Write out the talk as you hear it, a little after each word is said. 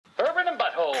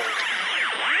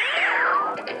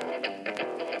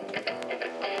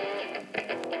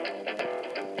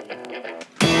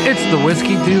the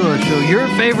Whiskey Duo Show, your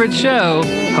favorite show,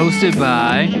 hosted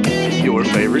by your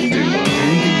favorite duo. I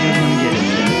didn't think you were going to get it,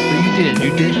 Chad, but you did.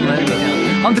 You did let me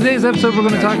down. On today's episode, we're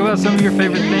going to talk about some of your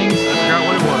favorite things. I forgot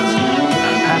what it was.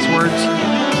 Passwords,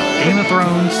 Game of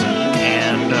Thrones,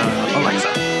 and Alexa.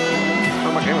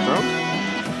 Talking about Game of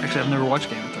Thrones? Actually, I've never watched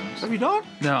Game of Thrones. Have you not?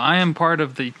 No, I am part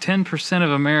of the 10%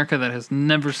 of America that has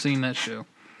never seen that show.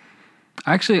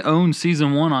 I actually own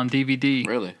season 1 on DVD.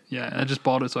 Really? Yeah, I just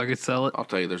bought it so I could sell it. I'll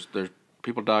tell you, there's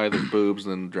people die, there's boobs,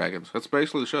 and then dragons. That's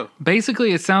basically the show.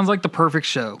 Basically, it sounds like the perfect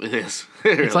show. It is.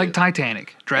 It's like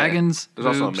Titanic. Dragons, There's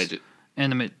also a boobs, midget.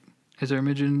 And a midget. Is there a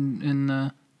midget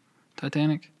in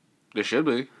Titanic? There should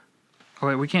be. Oh,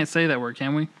 wait, we can't say that word,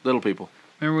 can we? Little people.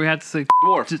 Remember we had to say...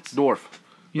 Dwarf. Dwarf.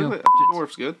 You know, Really?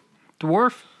 Dwarf's good.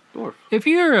 Dwarf? Dwarf. If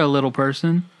you're a little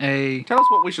person, Tell us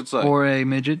what we should say. Or a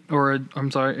midget, or I'm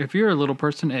sorry, if you're a little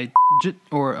person, a midget,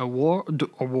 or a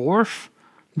dwarf?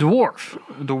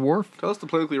 Dwarf? Tell us the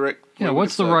politically correct. Yeah,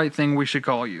 what's the right thing we should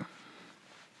call you?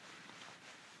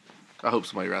 I hope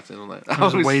somebody writes in on that.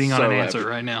 I'm just waiting on an answer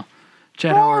right now.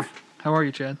 Chad, how are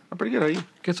you, Chad? I'm pretty good. How are you?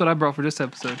 Guess what I brought for this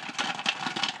episode?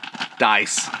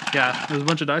 Dice. Yeah, there's a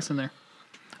bunch of dice in there.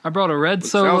 I brought a red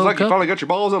Solo Sounds like cup. you finally got your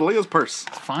balls out of Leah's purse.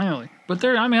 Finally. But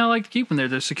I like to keep them there.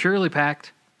 They're securely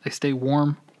packed. They stay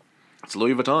warm. It's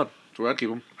Louis Vuitton. That's where I'd keep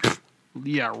them.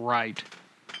 Yeah, right.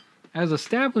 As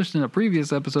established in a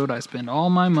previous episode, I spend all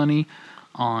my money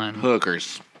on...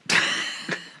 Hookers.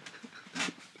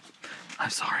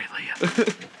 I'm sorry, Leah.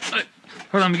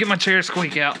 Hold on, let me get my chair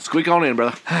squeak out. Squeak on in,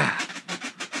 brother.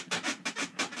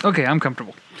 Okay, I'm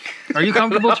comfortable. Are you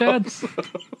comfortable, Chad?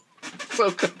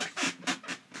 So good.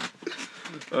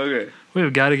 Okay.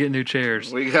 We've got to get new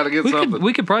chairs. We got to get something.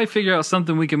 We could probably figure out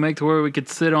something we can make to where we could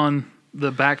sit on the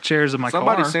back chairs of my car.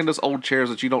 Somebody send us old chairs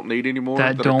that you don't need anymore.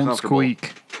 That are don't comfortable.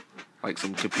 squeak. Like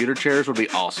some computer chairs would be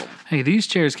awesome. Hey, these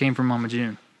chairs came from Mama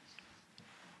June.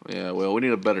 Yeah, well, we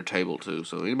need a better table, too.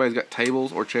 So anybody's got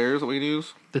tables or chairs that we can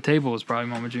use? The table was probably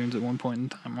Mama June's at one point in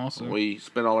time also. We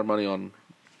spent all our money on...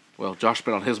 Well, Josh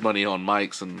spent on his money on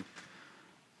mics and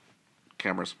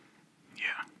cameras. Yeah.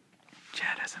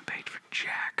 Chad hasn't paid for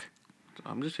jack.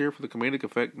 I'm just here for the comedic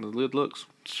effect and the good looks.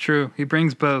 It's true. He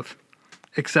brings both.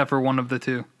 Except for one of the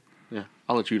two. Yeah,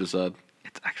 I'll let you decide.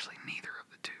 It's actually neither of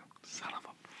the two. Son of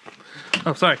a...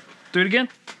 Oh, sorry. Do it again.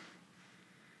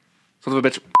 Son of a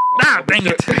bitch. Ah, dang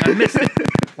it. I missed it.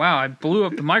 Wow, I blew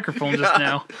up the microphone just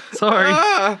now. Sorry.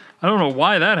 I don't know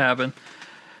why that happened.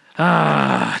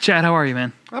 Chad, how are you,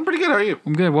 man? I'm pretty good. How are you?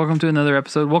 I'm good. Welcome to another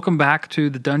episode. Welcome back to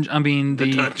the dungeon. I mean,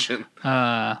 The dungeon.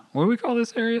 What do we call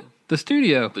this area? The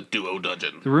studio. The duo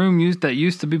dungeon. The room that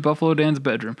used to be Buffalo Dan's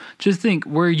bedroom. Just think,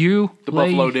 where you The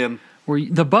Buffalo Den.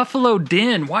 The Buffalo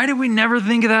Den. Why did we never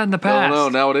think of that in the past? No,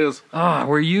 now it is.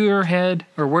 Where your head,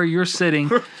 or where you're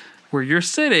sitting, where you're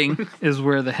sitting is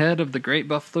where the head of the great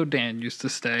Buffalo Dan used to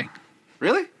stay.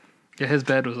 Really? Yeah, his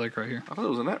bed was like right here. I thought it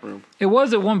was in that room. It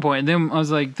was at one point, and then I was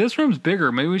like, this room's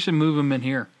bigger. Maybe we should move him in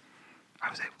here. I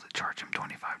was able to charge him $25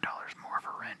 more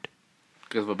for rent.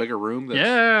 Because of a bigger room?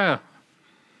 Yeah.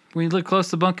 When you live close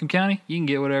to Buncombe County, you can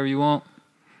get whatever you want.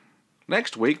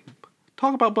 Next week,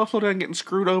 talk about Buffalo Dan getting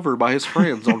screwed over by his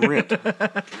friends on rent.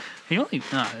 He only...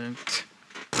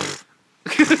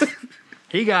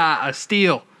 he got a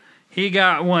steal. He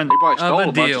got one He probably stole of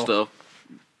a bunch deal. of stuff.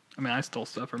 I mean, I stole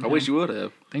stuff from I him. wish you would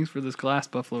have. Thanks for this glass,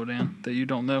 Buffalo Dan, that you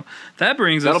don't know. That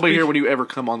brings us... That'll be here when you ever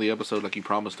come on the episode like you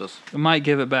promised us. I might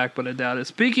give it back, but I doubt it.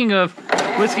 Speaking of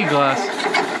whiskey glass,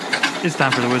 it's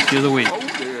time for the whiskey of the week. Oh,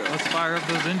 yeah. Let's fire up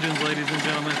those engines, ladies and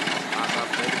gentlemen.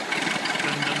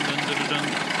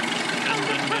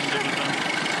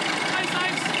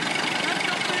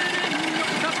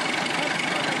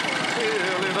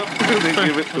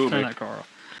 Give it to Turn me. that car off.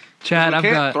 Chad, You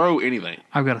can't throw anything.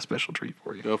 I've got a special treat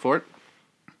for you. Go for it.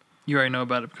 You already know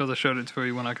about it because I showed it to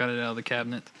you when I got it out of the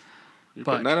cabinet. You're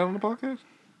putting that out on the podcast?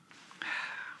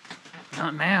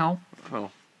 Not now.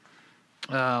 Oh.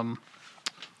 I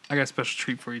got a special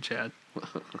treat for you, Chad.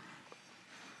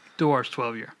 Dwarf's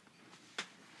 12-year.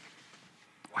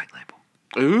 White label.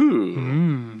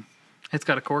 Ooh. It's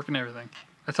got a cork and everything.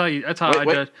 That's how I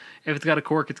judge. If it's got a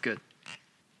cork, it's good.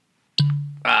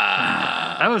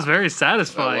 That was very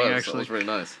satisfying, actually. That was very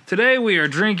nice. Today we are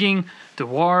drinking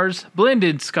Dwarf's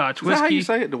blended Scotch whiskey. Is that how you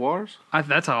say it, Dewars?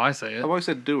 That's how I say it. I've always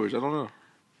said doers. I don't know.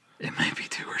 It may be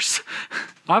doers.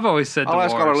 I've always said I'll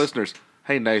Dwarf's. ask all our listeners.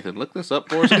 Hey, Nathan, look this up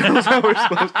for us. That's how we're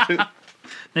supposed to.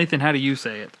 Nathan, how do you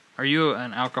say it? Are you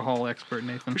an alcohol expert,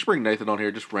 Nathan? We should bring Nathan on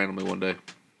here just randomly one day.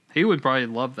 He would probably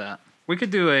love that. We could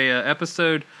do a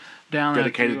episode down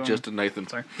dedicated at just to Nathan.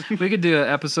 Sorry, we could do an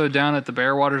episode down at the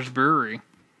Bear Waters Brewery.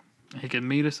 He could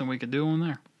meet us and we could do one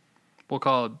there. We'll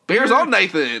call it Beers on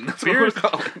Nathan. That's what we're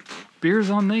calling it. Beers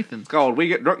on Nathan. It's called We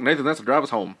Get Drunk Nathan. That's to drive us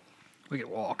home. We can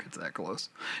walk. It's that close.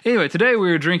 Anyway, today we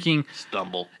were drinking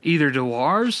Stumble. either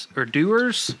Dewar's or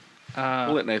Doers.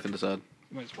 We'll let Nathan decide.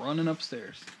 He's running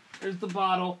upstairs. There's the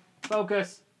bottle.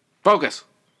 Focus. Focus.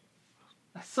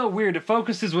 That's so weird. It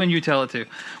focuses when you tell it to.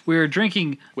 We are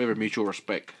drinking We have a mutual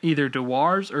respect. either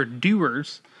Dewar's or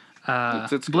Doers.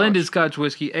 It's Blended Scotch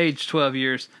whiskey, aged 12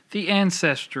 years. The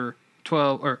Ancestor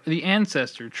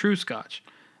True Scotch,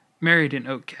 married in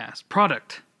oak cask,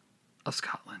 product of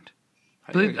Scotland.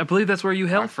 I believe that's where you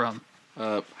hail from.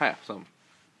 Half some.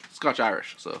 Scotch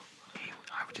Irish, so.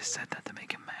 I just said that to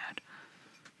make him mad.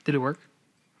 Did it work?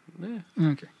 Yeah.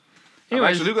 Okay. I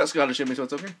Anyways, actually do got Scottish in me, so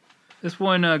it's okay. this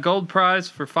won gold prize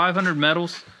for 500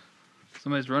 medals.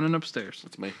 Somebody's running upstairs.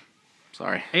 That's me.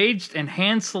 Sorry. Aged and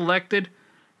hand-selected,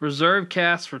 reserve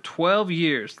cask for 12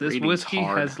 years. This Reading's whiskey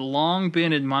hard. has long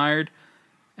been admired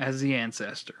as the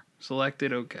ancestor.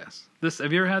 Selected oak cask.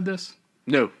 Have you ever had this?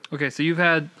 No. Okay, so you've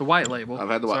had the white label. I've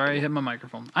had the white Sorry, label. I hit my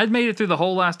microphone. I'd made it through the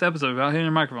whole last episode without hitting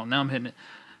the microphone. Now I'm hitting it.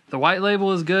 The white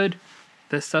label is good.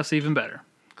 This stuff's even better.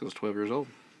 Because it's 12 years old.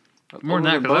 That's More than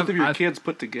older that, 'cause both of your I've- kids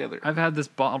put together. I've had this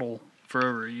bottle for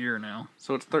over a year now.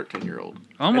 So it's 13-year-old.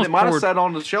 Almost And it might have poured- sat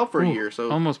on the shelf for a year, so.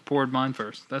 Almost poured mine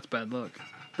first. That's bad luck.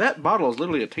 That bottle is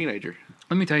literally a teenager.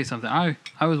 Let me tell you something. I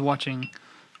was watching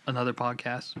another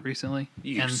podcast recently.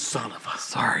 You and son of a.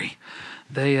 sorry.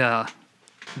 They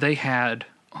had,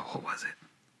 what was it?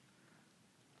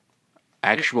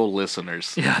 Actual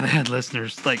listeners. Yeah, they had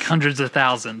listeners, like hundreds of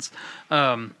thousands.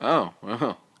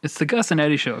 Oh. It's the Gus and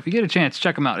Eddie Show. If you get a chance,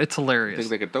 check them out. It's I hilarious. think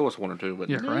they could throw us one or two, but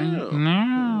Yeah, no.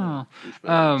 right?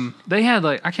 No. They had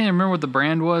I can't remember what the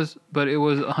brand was, but it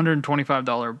was a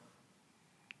 $125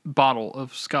 bottle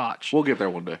of scotch. We'll get there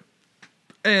one day.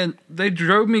 And they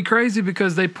drove me crazy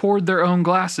because they poured their own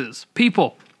glasses.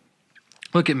 People,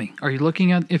 look at me. Are you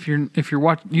looking at if you're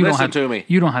watching? You Listen don't have to me.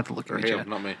 You don't have to look at Or me, him, Chad.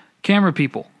 not me. Camera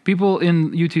people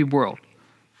in YouTube world.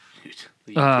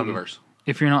 The YouTubers.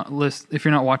 If you're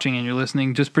not watching and you're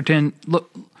listening, just pretend.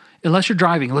 Look, unless you're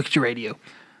driving, look at your radio.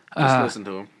 Just listen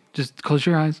to him. Just close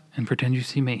your eyes and pretend you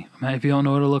see me. If you don't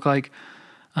know what it look like,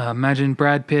 imagine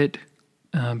Brad Pitt,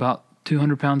 about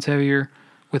 200 pounds heavier,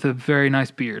 with a very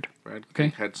nice beard. Brad Okay.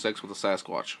 had sex with a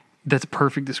Sasquatch. That's a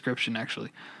perfect description,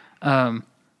 actually.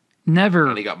 Never,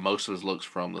 And he got most of his looks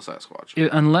from the Sasquatch.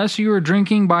 unless you are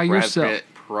drinking by Brad yourself. Pitt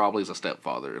probably is a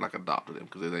stepfather, and adopted him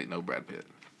because there ain't no Brad Pitt.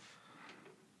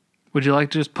 Would you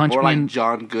like to just punch Or me like in?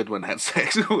 John Goodwin had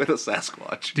sex with a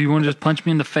Sasquatch. Do you want to just punch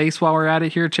me in the face while we're at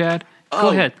it here, Chad? Go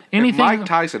ahead. If Anything. Mike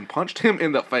Tyson punched him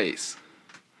in the face,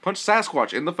 punched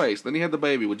Sasquatch in the face, then he had the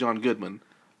baby with John Goodman.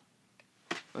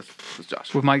 That's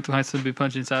Josh. Would Mike Tyson be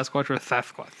punching Sasquatch or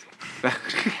Sasquatch?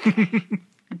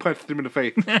 You punched him in the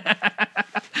face.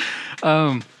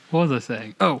 What was I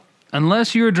saying? Oh,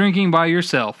 unless you are drinking by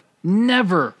yourself,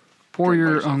 never pour Drink by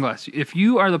your yourself. own glass. If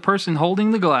you are the person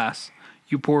holding the glass,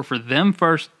 you pour for them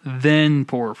first, then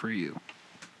pour for you.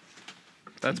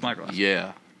 That's my glass.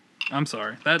 Yeah. I'm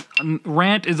sorry. That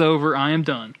rant is over. I am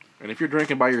done. And if you're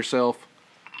drinking by yourself,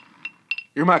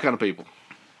 you're my kind of people.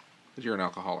 Because you're an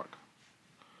alcoholic.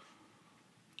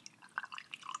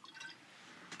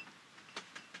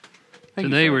 Thank you,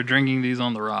 Today sir. we're drinking these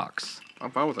on the rocks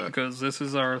I'm fine with that. because this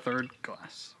is our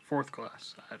fourth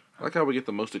glass. I like how we get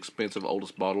the most expensive,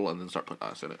 oldest bottle and then start putting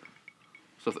ice in it.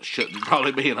 Stuff that shouldn't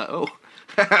probably be in it. Oh.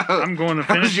 I'm going to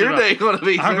finish How's your it up. day going to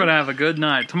be, I'm sir? going to have a good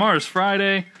night. Tomorrow's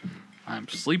Friday. I'm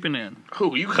sleeping in.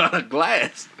 Oh, you got a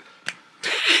glass.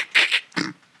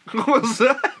 What was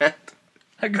that?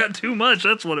 I got too much.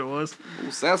 That's what it was.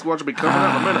 Well, Sasquatch will be coming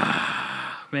out in a minute.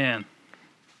 Man.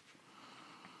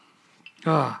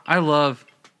 Oh, I love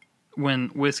when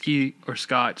whiskey or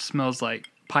scotch smells like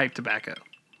pipe tobacco.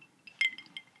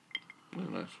 Oh,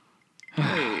 nice.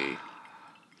 Hey.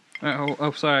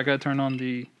 Oh, sorry. I got to turn on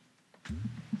the...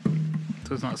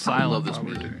 So it's not silent love this while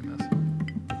we're music. doing this.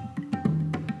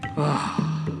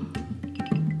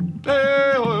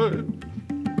 Hey,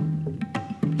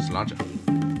 Sláinte.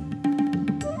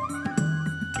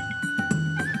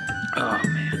 Oh,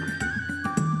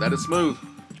 man. That is smooth.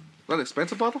 Is that an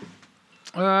expensive bottle?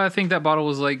 I think that bottle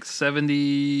was like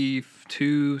 $72,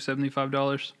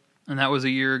 $75. And that was a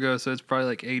year ago, so it's probably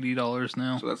like $80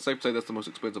 now. So that's safe to say that's the most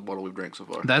expensive bottle we've drank so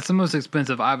far. That's the most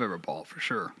expensive I've ever bought, for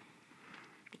sure.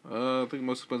 I think the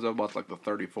most expensive I've bought's like the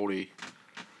 $30,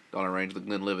 $40 range, the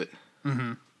Glenlivet.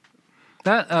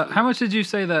 That how much did you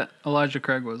say that Elijah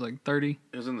Craig was? Like 30?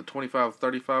 It was in the 25,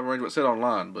 35 range, but it said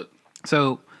online, but...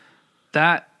 So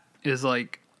that is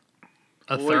like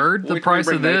a We'll third wait the till we price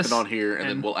bring of this. Nathan on here, and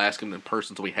then and- we'll ask him in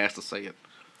person so he has to say it.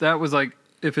 That was like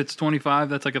if it's 25,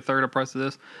 that's like a third of price of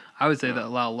this. I would say that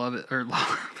Lyle Lovett or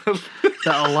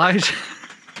that Elijah.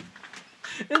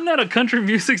 Isn't that a country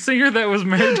music singer that was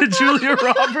married to Julia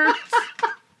Roberts?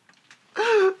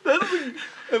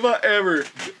 If I ever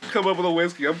come up with a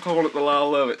whiskey, I'm calling it the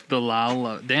Lyle Lovett. The Lyle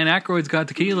Lovett. Dan Aykroyd's got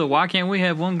tequila. Why can't we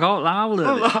have one called Lyle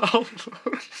Lovett?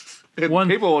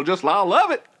 People will just Lyle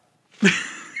Lovett.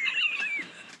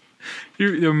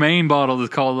 Your main bottle is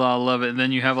called Lyle Lovett, and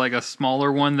then you have like a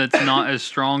smaller one that's not as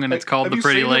strong, and it's called the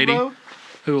Pretty Lady.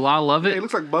 Who, Lyle Lovett? He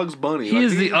looks like Bugs Bunny. He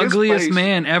is the ugliest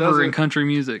man ever in country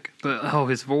music. But,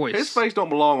 his voice. His face don't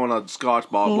belong on a Scotch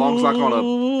bottle. It belongs like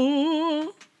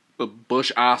on a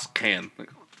Bush ice can.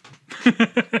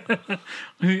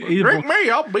 Drink me,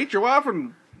 I'll beat your wife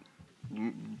and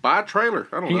buy a trailer.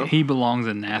 I don't know. He belongs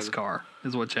in NASCAR,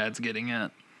 is what Chad's getting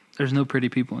at. There's no pretty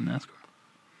people in NASCAR.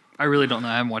 I really don't know.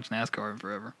 I haven't watched NASCAR in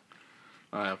forever.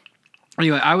 I have.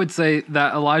 Anyway, I would say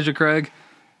that Elijah Craig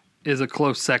is a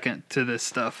close second to this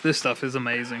stuff. This stuff is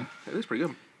amazing. It is pretty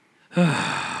good.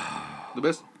 The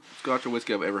best Scotch or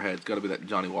whiskey I've ever had has got to be that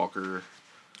Johnny Walker.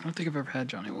 I don't think I've ever had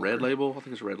Johnny Walker. Red Label? I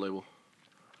think it's Red Label.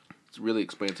 It's really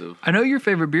expensive. I know your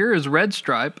favorite beer is Red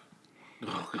Stripe.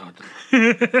 Oh, God.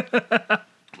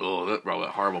 Oh, that brought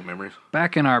back horrible memories.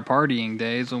 Back in our partying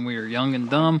days when we were young and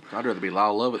dumb. I'd rather be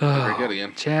Lyle Lovett than drink that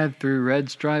again. Chad threw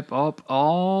Red Stripe up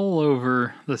all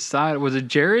over the side. Was it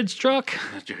Jared's truck?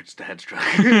 That's Jared's dad's truck.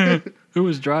 Who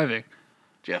was driving?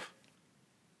 Jeff.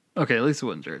 Okay, at least it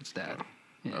wasn't Jared's dad.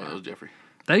 Yeah. Oh, it was Jeffrey.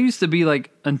 That used to be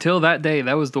like, until that day,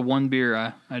 that was the one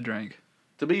beer I drank.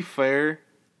 To be fair,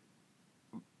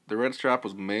 the Red Stripe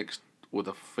was mixed with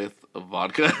a fifth of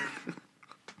vodka.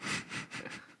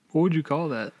 What would you call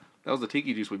that? That was the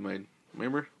tiki juice we made.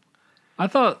 Remember? I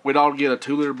thought we'd all get a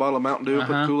 2-liter bottle of Mountain Dew,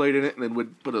 put Kool-Aid in it, and then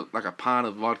we'd put a pint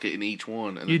of vodka in each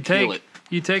one, and kill it.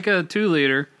 You take a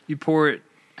 2-liter, you pour it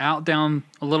out down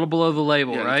a little below the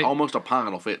label, right? It's almost a pint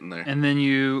will fit in there. And then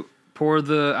you pour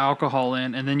the alcohol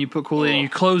in, and then you put Kool-Aid, and you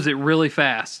close it really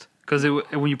fast. Because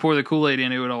when you pour the Kool-Aid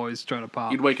in, it would always try to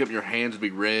pop. You'd wake up and your hands would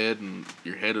be red, and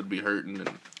your head would be hurting. And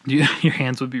your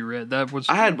hands would be red.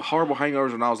 I had horrible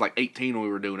hangovers when I was like 18 when we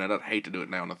were doing that. I'd hate to do it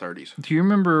now in the 30s. Do you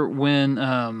remember when...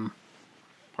 Probably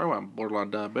why I'm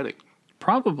borderline diabetic.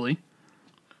 Probably.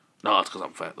 No, it's because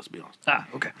I'm fat, let's be honest.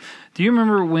 Okay. Do you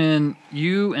remember when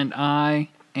you and I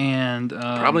and...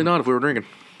 Probably not if we were drinking.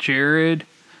 Jared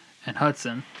and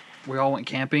Hudson, we all went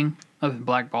camping up in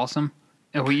Black Balsam,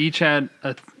 and we each had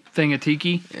a thing of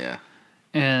tiki. Yeah.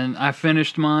 And I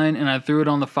finished mine, and I threw it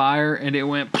on the fire, and it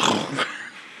went...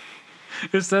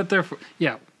 It sat there for...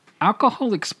 Yeah.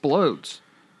 Alcohol explodes.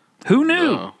 Who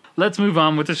knew? No. Let's move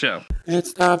on with the show.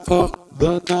 It's time for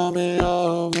the dummy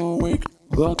of the week.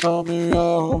 The dummy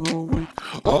of the week.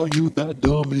 Are you that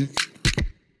dummy?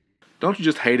 Don't you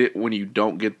just hate it when you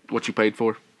don't get what you paid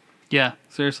for? Yeah,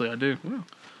 seriously, I do. Yeah.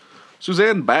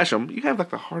 Suzanne Basham, you have like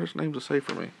the hardest name to say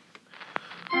for me.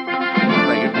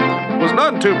 Thank you. Was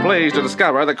none too pleased to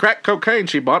discover the crack cocaine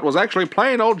she bought was actually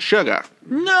plain old sugar.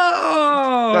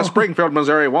 No! The Springfield,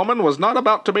 Missouri woman was not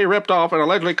about to be ripped off and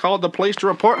allegedly called the police to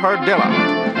report her dealer.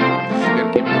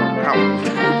 Keep it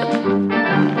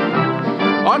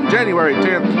on January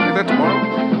 10th, is that tomorrow?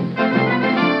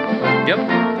 Yep.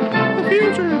 The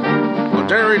future. On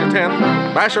January the 10th,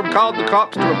 Basham called the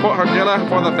cops to report her dealer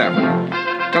for the theft,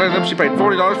 telling them she paid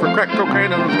 $40 for crack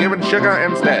cocaine and was given sugar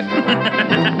instead.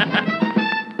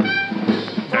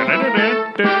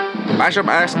 Basham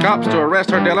asked cops to arrest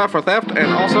her dealer for theft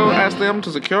and also asked them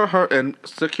to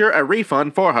secure a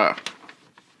refund for her.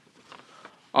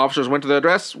 Officers went to the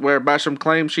address where Basham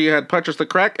claimed she had purchased the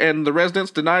crack, and the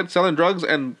residents denied selling drugs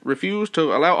and refused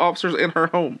to allow officers in her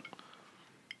home.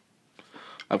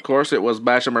 Of course, it was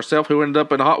Basham herself who ended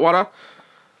up in hot water.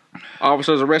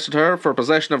 Officers arrested her for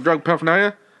possession of drug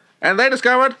paraphernalia, and they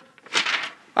discovered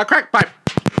a crack pipe.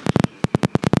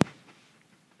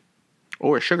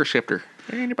 Or a sugar shifter.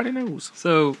 Anybody knows.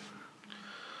 So,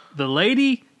 the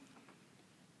lady...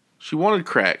 She wanted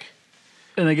crack.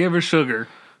 And they gave her sugar.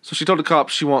 So she told the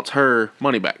cops she wants her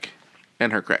money back.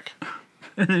 And her crack.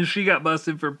 And then she got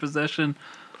busted for possession...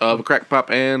 of a crack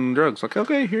pipe and drugs. Like,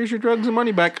 okay, here's your drugs and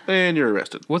money back, and you're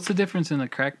arrested. What's the difference in a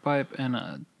crack pipe and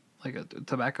a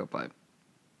tobacco pipe?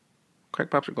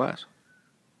 Crack pipes are glass.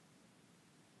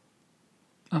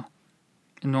 Oh.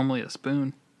 And normally a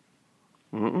spoon.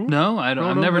 Mm-mm. No, I don't.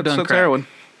 I've never done that's crack. Heroin.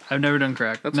 I've never done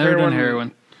crack. That's never heroin. done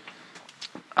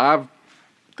heroin.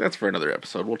 That's for another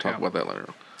episode. We'll talk about that later.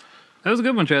 That was a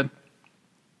good one, Chad.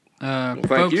 Well,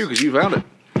 thank you, because you found it.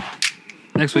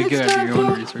 Next week, you have to do your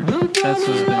own research. That's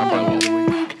what's been probably of the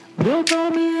week. The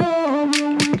dummy of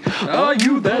the week. Are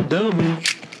you that dummy?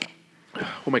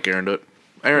 We'll make Aaron do it.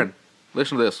 Aaron,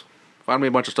 Listen to this. Find me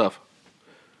a bunch of stuff.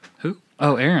 Who?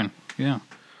 Oh, Aaron. Yeah.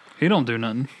 He don't do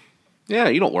nothing. Yeah,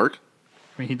 you don't work.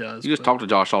 I mean, he does. You just talk to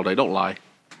Josh all day. Don't lie.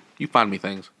 You find me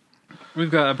things.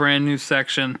 We've got a brand new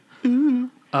section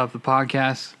of the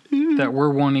podcast that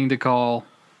we're wanting to call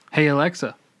Hey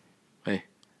Alexa. Hey.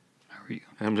 How are you?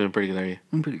 I'm doing pretty good. How are you?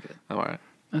 I'm pretty good. All right.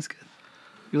 That's good.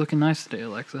 You're looking nice today,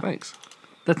 Alexa. Thanks.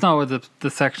 That's not what the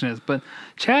section is, but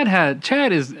Chad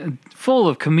is full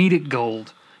of comedic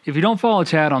gold. If you don't follow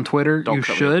Chad on Twitter, you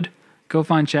should. Go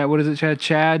find Chad. What is it, Chad?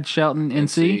 Chad Shelton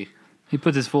NC. He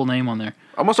puts his full name on there.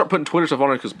 I'm going to start putting Twitter stuff on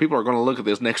there because people are going to look at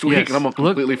this next week and I'm going to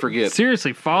completely forget.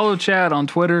 Seriously, follow Chad on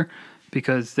Twitter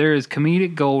because there is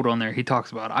comedic gold on there. He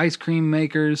talks about ice cream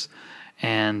makers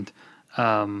and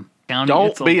don't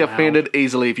be offended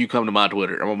easily if you come to my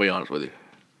Twitter. I'm going to be honest with you.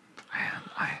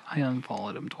 I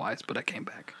unfollowed him twice, but I came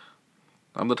back.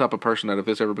 I'm the type of person that if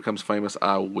this ever becomes famous,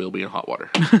 I will be in hot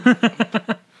water.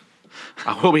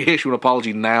 I will be issuing an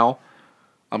apology now.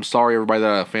 I'm sorry, everybody, that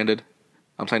I offended.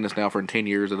 I'm saying this now for in 10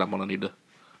 years that I'm going to need to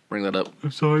bring that up.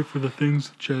 I'm sorry for the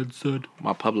things Chad said.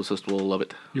 My publicist will love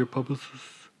it. Your publicist?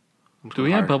 Do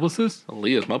we have publicists?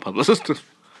 Leah's my publicist.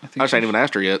 I just ain't even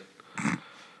asked her yet. But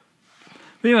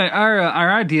anyway,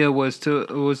 our idea was to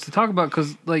talk about,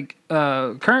 because like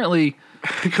currently...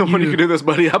 Come on, you can do this,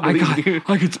 buddy. I believe you.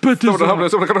 I can spit this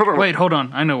out. Wait, hold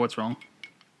on. I know what's wrong.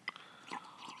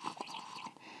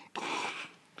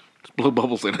 Just blow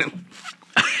bubbles in it.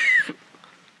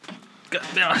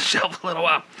 Got been on a shelf a little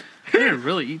while. I need to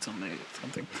really eat something.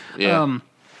 Yeah.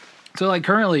 So like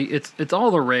currently, it's all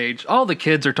the rage. All the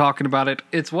kids are talking about it.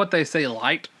 It's what they say,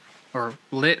 light or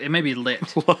lit. It may be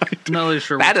lit. Light. Not really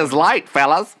sure. That is light,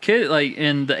 fellas. Kid, like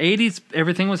in the 80s,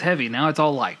 everything was heavy. Now it's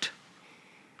all light.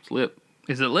 It's lit.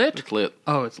 Is it lit? It's lit.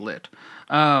 Oh, it's lit.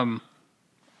 Old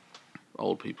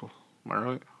people. Am I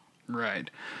right? Right.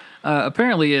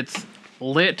 Apparently it's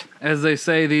lit, as they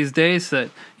say these days, that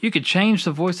you could change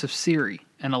the voice of Siri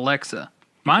and Alexa.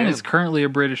 Mine is currently a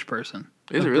British person.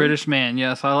 Is it really? British man,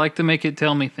 yes. I like to make it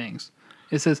tell me things.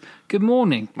 It says, good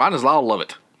morning. Mine is Lyle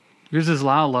Lovett. Yours is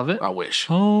Lyle Lovett? I wish.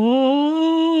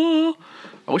 Oh.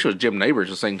 I wish it was Jim Neighbors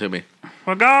to sing to me.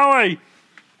 Well, golly.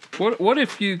 What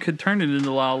if you could turn it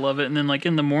into Lyle Lovett and then like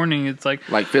in the morning it's like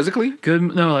physically? Good,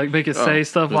 no, like make it say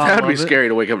stuff. That'd be scary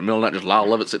to wake up in the middle of the night just Lyle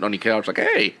Lovett sitting on your couch like,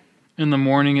 hey. In the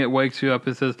morning it wakes you up.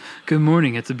 It says, good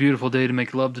morning. It's a beautiful day to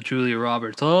make love to Julia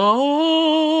Roberts.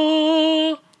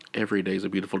 Oh. Every day is a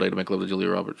beautiful day to make love to Julia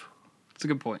Roberts. That's a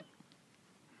good point.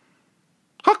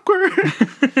 Awkward.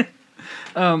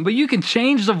 But you can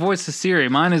change the voice of Siri.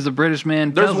 Mine is a British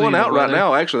man. There's one out right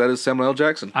now, actually. That is Samuel L.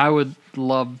 Jackson. I would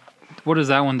love... What does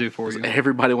that one do for you?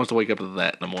 Everybody wants to wake up to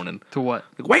that in the morning. To what?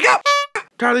 Like, wake up!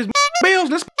 Tired of these bills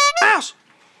in this house!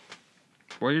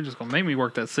 Well, you're just going to make me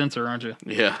work that sensor, aren't you?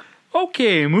 Yeah.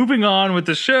 Okay, moving on with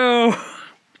the show.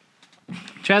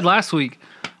 Chad, last week,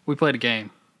 we played a game.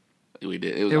 We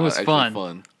did. It was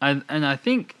fun. And I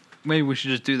think maybe we should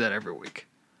just do that every week.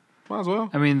 Might as well.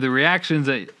 I mean, the reactions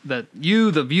that you,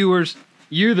 the viewers, and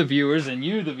you, the viewers.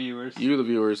 You, the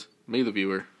viewers. Me, the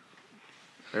viewer.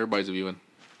 Everybody's viewing.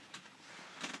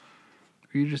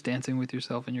 Are you just dancing with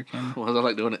yourself in your camera? Well, I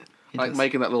like doing it. I like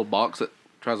making that little box that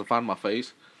tries to find my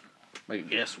face. Make a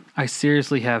guess. I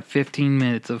seriously have 15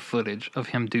 minutes of footage of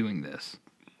him doing this.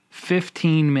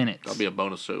 15 minutes. That'll be a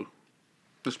bonus show.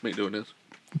 Just me doing this.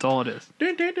 That's all it is.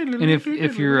 And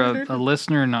if you're a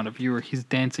listener, not a viewer, he's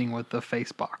dancing with the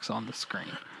face box on the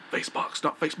screen. Face box,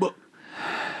 not Facebook.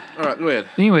 All right, go ahead.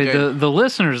 Anyway, the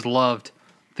listeners loved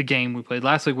the game we played.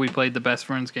 Last week we played the Best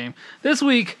Friends game. This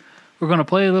week we're going to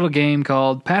play a little game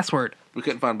called Password. We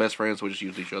couldn't find best friends, so we just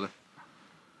used each other.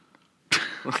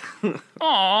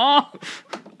 Aww.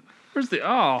 Where's the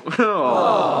Aww.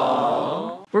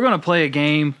 We're going to play a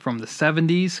game from the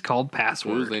 70s called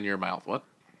Password. Who's in your mouth? What?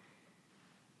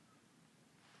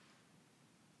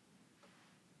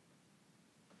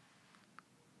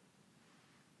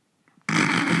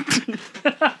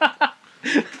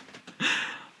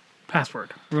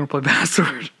 Password. We're going to play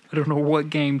Password. I don't know what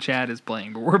game Chad is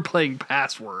playing, but we're playing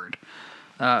Password.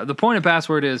 The point of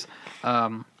Password is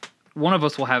one of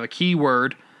us will have a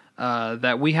keyword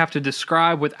that we have to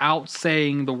describe without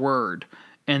saying the word,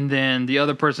 and then the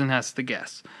other person has to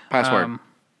guess. Password.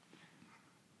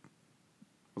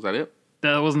 Was that it?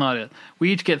 That was not it.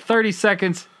 We each get 30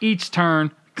 seconds each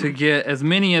turn to get as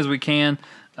many as we can.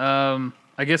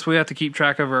 I guess we have to keep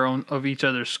track of each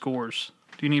other's scores.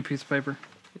 Do you need a piece of paper?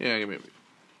 Yeah, give me a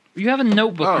You have a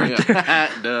notebook right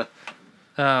there.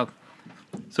 Duh.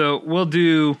 So we'll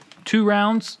do 2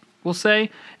 rounds, we'll say,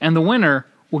 and the winner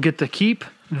will get to keep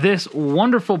this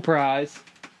wonderful prize.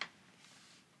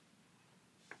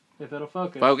 If it'll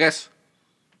focus. Focus.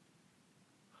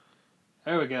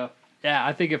 There we go. Yeah,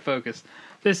 I think it focused.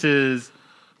 This is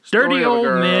Story Dirty of a Old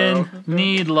Girl. Men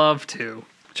Need Love Too.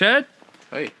 Chad,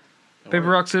 Hey. paper,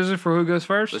 rock, scissors for who goes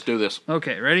first? Let's do this.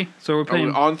 Okay, ready? So we're Are we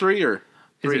playing. on 3 or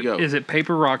 3 go? Is it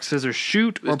paper, rock, scissors,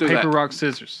 shoot, or Let's do paper, that. rock,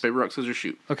 scissors? Paper, rock, scissors,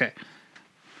 shoot. Okay.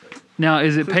 Now,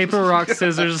 is it paper, rock,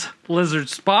 scissors, lizard,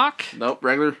 Spock? Nope,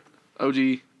 regular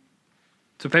OG.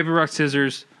 So paper, rock,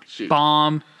 scissors, Shoot.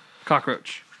 bomb,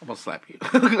 cockroach. I'm gonna slap you.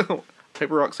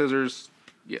 Paper, rock, scissors.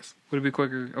 Yes. Would it be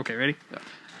quicker? Okay, ready? Yeah.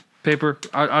 Paper.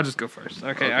 I'll just go first.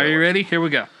 Okay, Okay, are you works. ready? Here we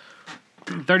go.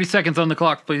 30 seconds on the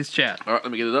clock, please, chat. All right,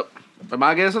 let me get it up. Am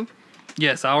I guessing?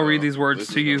 Yes, I'll read these words This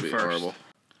to is you gonna be first. horrible.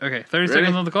 Okay, 30 Ready?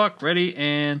 seconds on the clock. Ready,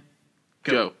 and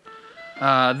Go.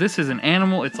 this is an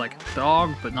animal. It's like a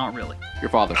dog, but not really. Your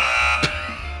father.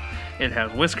 It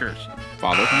has whiskers.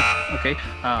 Father. Okay,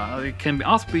 it can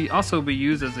also be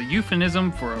used as a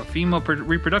euphemism for a female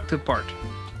reproductive part.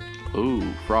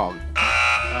 Ooh, frog.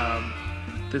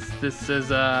 This is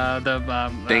the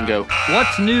Dingo.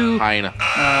 what's new? Hyena.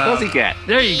 Pussycat.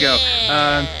 There you go.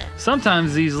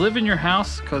 Sometimes these live in your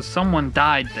house because someone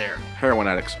died there. Heroin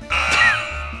addicts.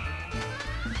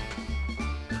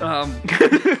 I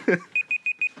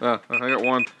got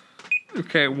one.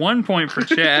 Okay, 1 point for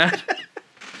Chad.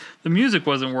 The music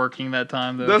wasn't working that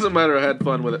time, though. Doesn't matter. I had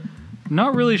fun with it.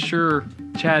 Not really sure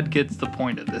Chad gets the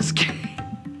point of this game.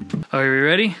 Are you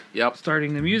ready? Yep.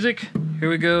 Starting the music. Here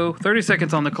we go. 30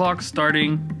 seconds on the clock,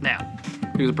 starting now.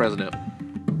 He was a president.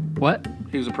 What?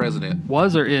 He was a president.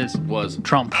 Was or is? Was.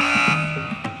 Trump. Top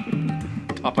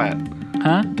hat.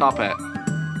 Huh? Top hat.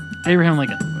 Abraham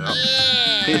Lincoln. Yep.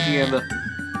 Pinky and the...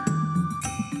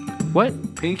 What?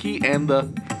 Pinky and the...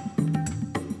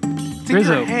 It's in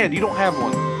Rizzo. your head. You don't have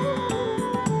one.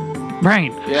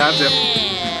 Brain. Yeah, that's it.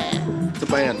 It's a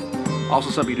band. Also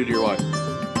something you do to your wife.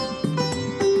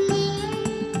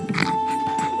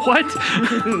 What?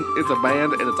 It's a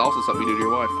band, and it's also something you do to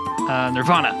your wife.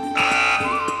 Nirvana.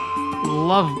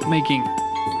 Love making.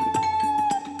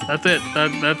 That's it.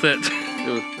 That's it.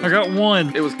 I got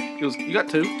one. It was. You got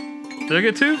 2. Did I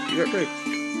get 2? You got 2.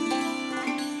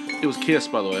 It was Kiss,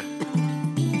 by the way.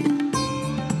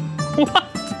 What?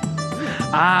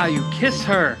 Ah, you kiss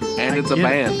her. And it's a get it.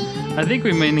 band. I think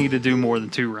we may need to do more than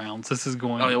 2 rounds. This is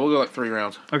going. Oh yeah, we'll go like 3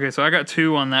 rounds. Okay, so I got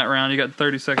 2 on that round. You got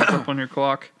 30 seconds up on your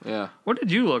clock. Yeah. What did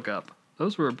you look up?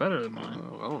 Those were better than mine. I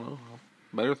don't know.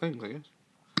 Better things, I guess.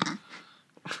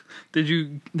 Did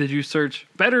you search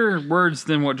better words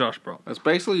than what Josh brought? That's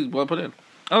basically what I put in.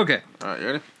 Okay. All right, you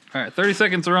ready? All right. 30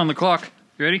 seconds are on the clock.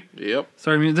 You ready? Yep.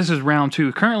 Sorry, this is round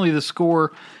 2. Currently, the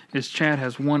score is Chad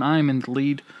has 1. I'm in the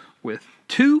lead with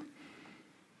 2.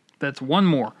 That's 1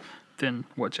 more than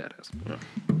what Chad has. Yeah.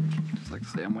 Just like to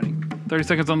say I'm winning. 30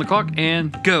 seconds on the clock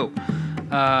and go.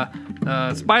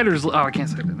 Spiders. Oh, I can't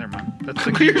say that. Never mind. That's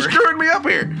the You're keyword. screwing me up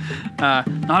here.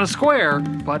 Not a square,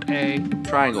 but a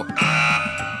Triangle.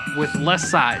 with less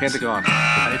sides. Pentagon.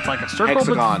 It's like a circle.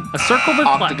 Hexagon. But, a circle but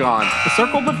Octagon. flat. A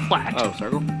circle but flat. Oh,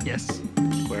 circle? Yes.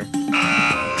 Square.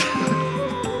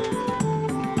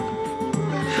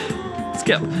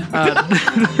 Skip.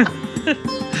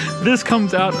 This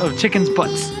comes out of chickens'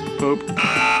 butts. Poop.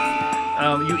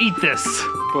 You eat this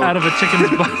Poop. out of a chicken's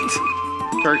butt.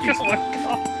 Turkeys. Oh my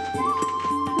god.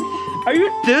 Are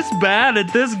you this bad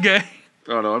at this game?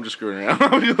 Oh no, I'm just screwing around.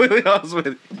 I'm completely honest with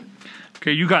you.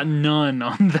 Okay, you got none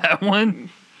on that one.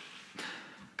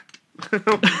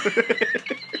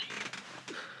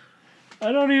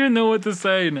 I don't even know what to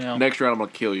say now. Next round, I'm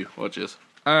gonna kill you. Watch this.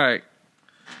 All right.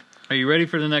 Are you ready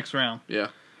for the next round? Yeah.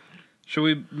 Should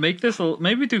we make this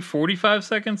maybe do 45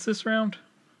 seconds this round?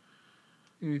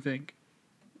 What do you think?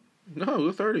 No,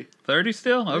 go 30. 30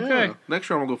 still? Okay. Yeah. Next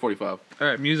round, we'll go 45. All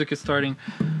right, music is starting.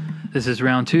 This is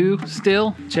round 2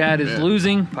 still. Chad is Yeah.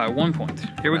 losing by 1 point.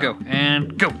 Here we go.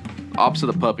 And go. Opposite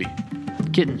of puppy.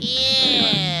 Kitten.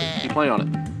 You play on it.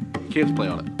 Kids play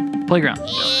on it. Playground.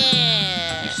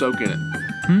 You soak in it.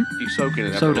 Hmm? You soak in it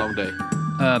after Soda. a long day. You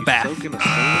Bath. soak in a A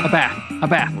soda? bath. A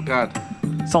bath. Oh God.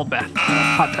 Salt bath.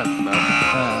 Hot tub. No.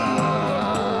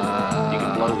 You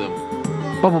can blow them.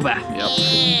 Bubble bath. Yep.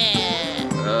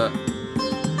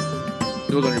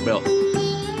 It was on your belt.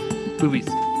 Boobies.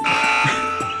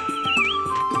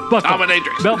 Buckle.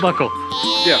 Dominatrix. Belt buckle.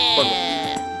 Yeah, buckle.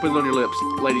 Put it on your lips.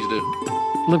 Ladies do.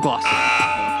 Lip gloss.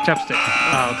 Chapstick.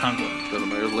 Oh, time's up. Doesn't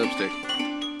matter. There's lipstick.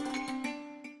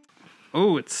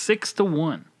 Oh, it's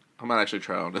 6-1. I might actually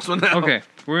try on this one now. Okay,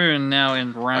 we're now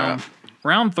in round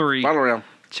 3. Final round.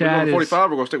 Chad we're going is 45.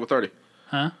 We're going to stick with 30.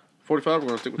 Huh? 45. We're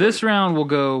going to stick with This 30. round will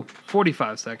go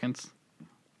 45 seconds.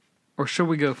 Or should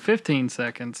we go 15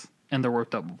 seconds and they're worth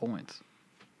double points?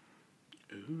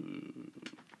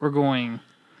 We're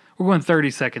We're going 30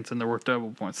 seconds and they're worth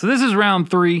double points. So this is round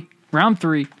three. Round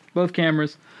three. Both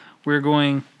cameras. We're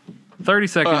going 30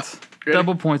 seconds.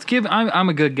 Double points. I'm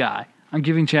a good guy. I'm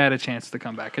giving Chad a chance to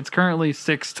come back. It's currently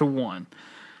 6-1.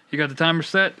 You got the timer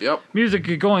set? Yep. Music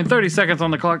is going 30 seconds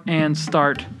on the clock and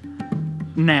start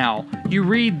now. You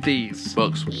read these.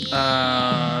 Books.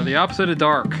 The opposite of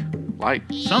dark. Light.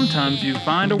 Sometimes you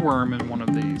find a worm in one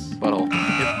of these. Butthole.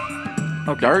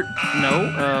 Okay. Dirt.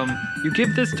 No. You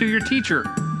give this to your teacher.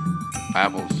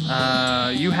 Apples.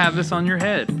 You have this on your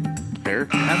head. Hair.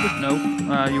 You have this? No.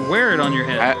 You wear it on your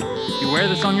head. Hat. You wear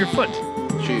this on your foot.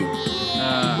 Shoe.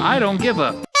 I don't give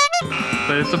a.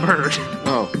 But it's a bird.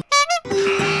 Oh.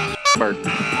 Bird.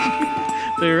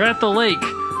 They're at the lake.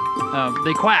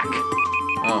 They quack.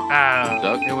 Oh.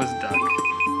 Duck. It was a duck.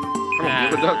 I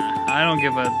don't give a duck. I don't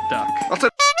give a duck. That's a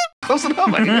close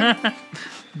enough.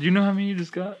 Do you know how many you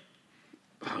just got?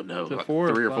 Oh no. Is it Like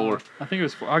 4 3 or 4. I think it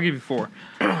was 4. I'll give you 4.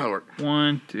 That'll work.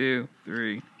 1, 2,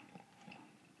 3.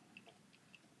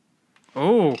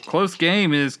 Oh, close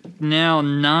game is now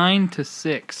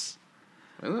 9-6. Is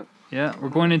it? Yeah, we're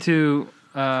going into.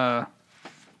 I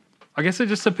guess it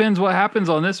just depends what happens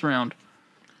on this round.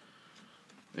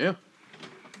 Yeah.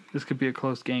 This could be a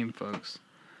close game, folks.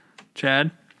 Chad,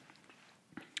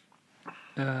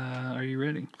 are you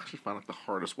ready? I just find like the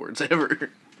hardest words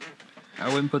ever. I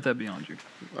wouldn't put that beyond you.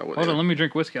 I wouldn't Hold on, either. let me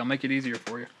drink whiskey. I'll make it easier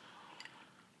for you.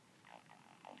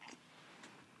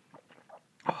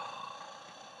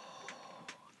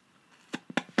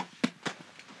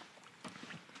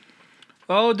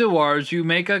 Oh, Dewars, you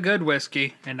make a good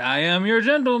whiskey, and I am your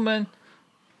gentleman.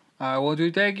 I want to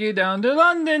take you down to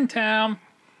London town.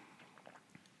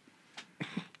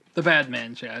 The bad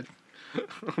man, Chad.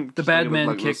 The bad man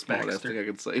like the kicked smartest Baxter. thing I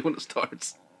can say when it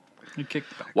starts. He kicked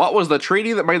Baxter. What was the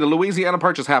treaty that made the Louisiana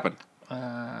Purchase happen?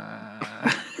 Are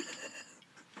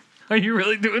you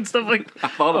really doing stuff like I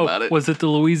thought about it. Was it the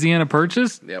Louisiana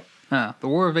Purchase? Yep. The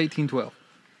War of 1812.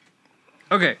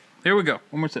 Okay, here we go.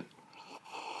 One more sip.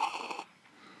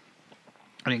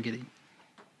 I didn't get it.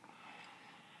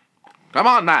 Come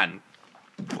on, man.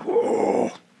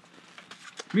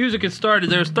 Music has started.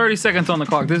 There's 30 seconds on the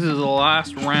clock. This is the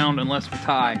last round unless we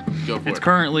tie. Go for It's it.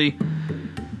 currently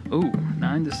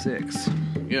 9-6.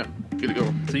 Yeah, get to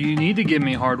go. So you need to give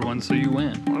me hard ones so you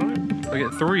win. All right. If I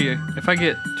get 3, if I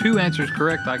get 2 answers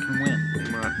correct, I can win.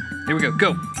 All right. Here we go.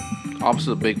 Go.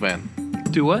 Opposite of big van.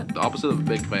 Do what? The opposite of a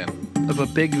big van. Of a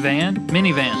big van?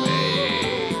 Minivan.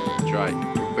 Hey, that's right.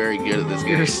 You're very good at this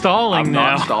game. You're stalling I'm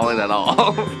now. not stalling at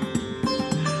all.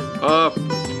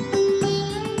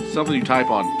 Something you type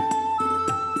on.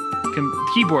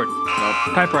 Keyboard. Nope.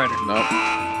 Typewriter. Nope.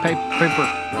 Paper.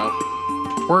 Nope.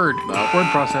 Word. Nope. Word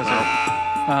processor.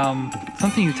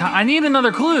 Something you type. I need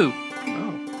another clue.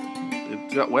 No.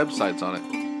 It's got websites on it.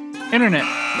 Internet.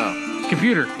 No.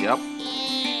 Computer. Yep.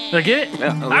 Did I get it?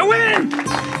 Yeah. I win!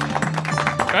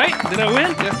 Right? Did I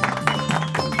win? Yeah.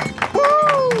 Woo!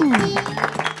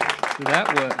 So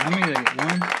that was, how many did I get?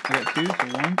 1? I got 2, so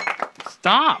 1.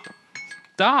 Stop!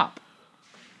 Stop!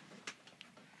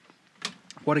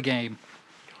 What a game.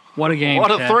 What a game.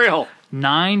 What a Ted. thrill.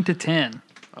 9-10.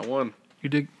 I won. You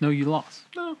did, no, you lost.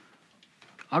 No.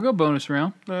 I'll go bonus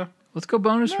round. No. Let's go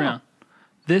bonus round.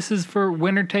 This is for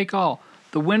winner take all.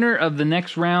 The winner of the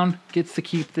next round gets to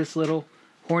keep this little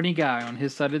horny guy on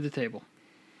his side of the table.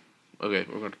 Okay,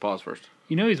 we're going to pause first.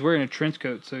 You know he's wearing a trench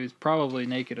coat, so he's probably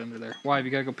naked under there. Why, have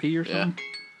you got to go pee or something?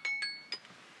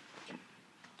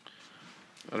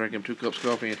 I drank him 2 cups of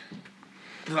coffee and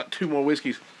got 2 more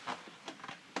whiskeys.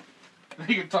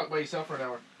 You can talk by yourself for an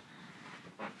hour.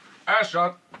 Ass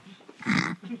shot.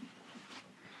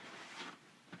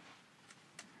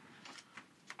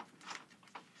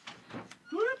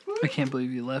 I can't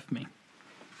believe you left me.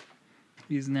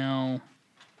 He's now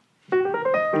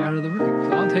out of the room.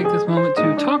 So I'll take this moment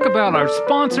to talk about our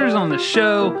sponsors on the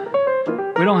show.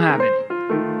 We don't have any.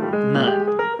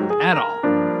 None. At all.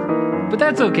 But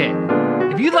that's okay.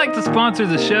 If you'd like to sponsor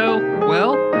the show,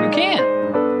 well, you can.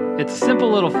 It's a simple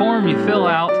little form you fill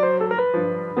out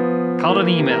called an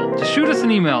email. Just shoot us an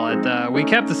email at, we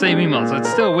kept the same email, so it's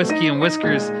still Whiskey and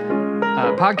Whiskers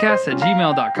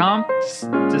podcast@gmail.com.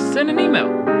 Just send an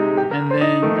email. And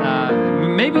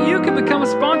then maybe you could become a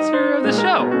sponsor of the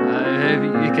show.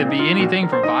 It could be anything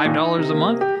from $5 a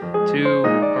month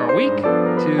or a week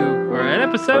or an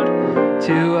episode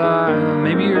to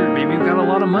maybe you've got a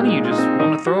lot of money you just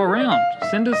want to throw around.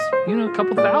 Send us a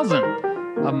couple thousand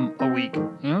a week.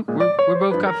 We're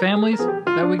both got families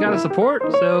that we got to support.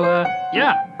 So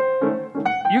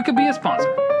you could be a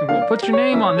sponsor. And we'll put your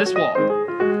name on this wall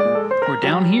or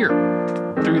down here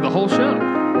through the whole show.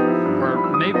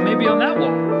 Or maybe on that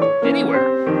wall. Anywhere.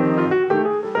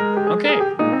 Okay.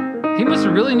 He must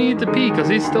have really needed to pee because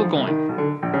he's still going.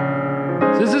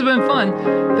 So this has been fun.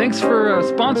 Thanks for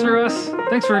sponsor us.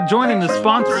 Thanks for joining the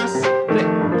sponsor us.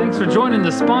 Thanks for joining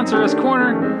the sponsor us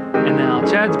corner. And now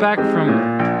Chad's back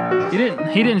from. He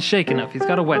didn't shake enough. He's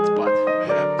got a wet spot.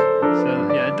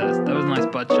 So yeah, it does. That was a nice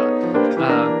butt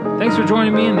shot. Thanks for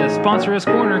joining me in the sponsor us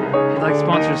corner. If you'd like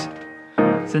sponsors,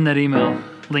 send that email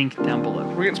link down below.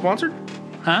 We're getting sponsored?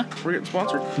 Huh? We're getting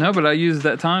sponsored? No, but I used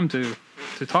that time to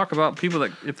talk about people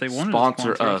that if they wanted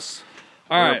Sponsor to sponsor us.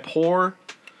 All We're right. poor.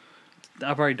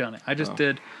 I've already done it. I just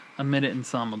did a minute and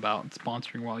some about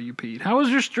sponsoring while you peed. How was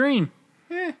your stream?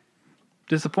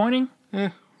 Disappointing?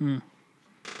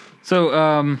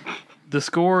 So, the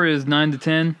score is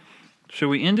 9-10. Should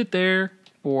we end it there,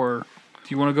 or do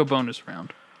you want to go bonus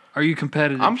round? Are you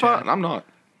competitive? I'm Chad? fine. I'm not.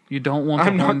 You don't want.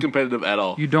 I'm not competitive at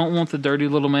all. You don't want the dirty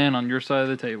little man on your side of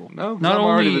the table. No, not I'm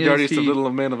only already the dirtiest is he, little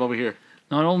man of over here.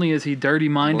 Not only is he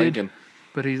dirty-minded, Lincoln.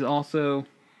 but he's also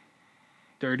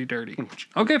dirty.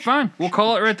 Okay, fine. We'll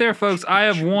call it right there, folks. I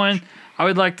have won. I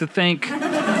would like to thank. That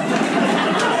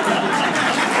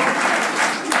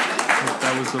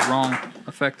was the wrong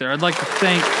effect there. I'd like to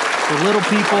thank the little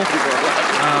people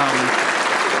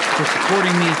for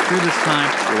supporting me through this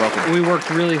time. You're welcome. We worked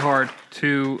really hard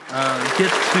to get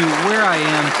to where I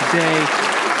am today.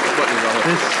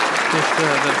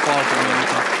 The applause for me.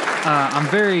 I'm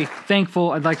very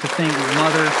thankful. I'd like to thank my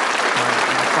mother,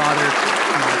 my father,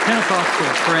 my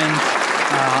Pentecostal friends,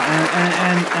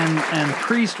 and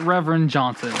priest Reverend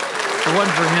Johnson. If it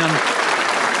wasn't for him,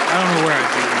 I don't know where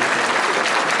I'd be these days.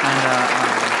 And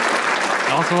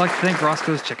I'd also like to thank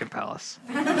Roscoe's Chicken Palace.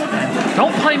 And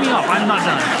don't play me off. I'm not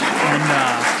done. And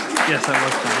yes, I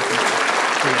was done.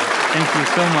 So yeah, thank you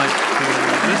so much.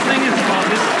 This thing is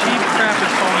this cheap crap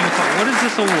is falling apart. What is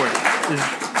this award? Is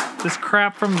this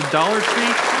crap from the Dollar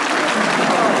Tree?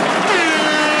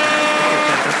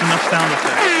 That's enough sound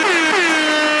effects.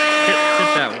 Hit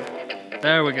that one.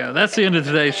 There we go. That's the end of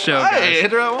today's show, guys. Hey, hit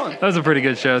the right one. That was a pretty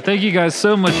good show. Thank you guys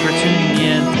so much for tuning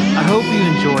in. I hope you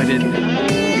enjoyed it.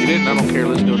 If you didn't, I don't care.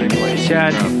 Let's do it anyway.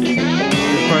 Chad, this is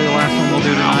probably the last one we'll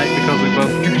do tonight because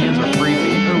your hands are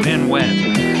freezing. Oh, and wet.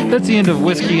 That's the end of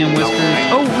Whiskey and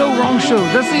Whiskers. Oh, no, wrong show.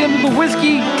 That's the end of the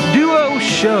Whiskey Duo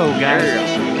show, guys.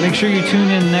 Make sure you tune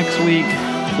in next week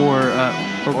for...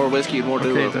 more whiskey and more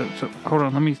duo. So, hold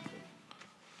on, let me...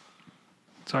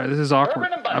 Sorry, this is awkward.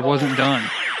 I wasn't done.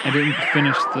 I didn't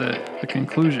finish the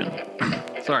conclusion.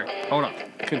 Sorry, hold on.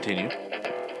 Continue.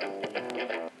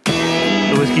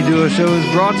 The Whiskey Duo Show is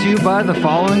brought to you by the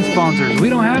following sponsors. We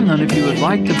don't have none. If you would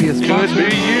like to be a sponsor, Could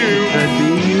be you. Could be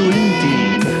you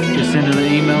indeed. Just send an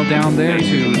email down there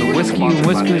to the Whiskey and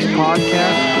Whiskers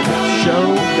podcast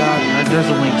show. There's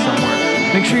a link somewhere.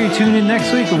 Make sure you tune in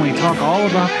next week when we talk all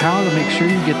about how to make sure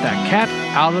you get that cat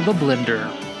out of the blender.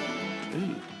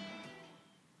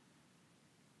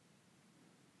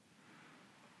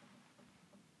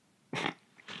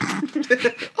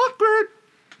 Awkward.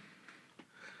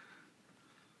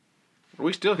 Are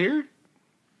we still here?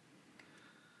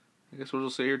 I guess we'll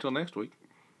just stay here till next week.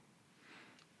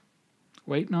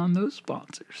 Waiting on those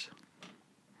sponsors.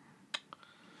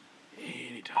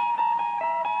 Anytime.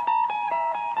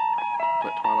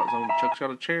 Let Twilight Zone chuck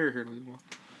out a chair here in a little while.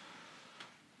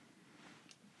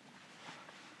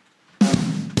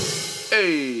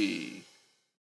 Hey.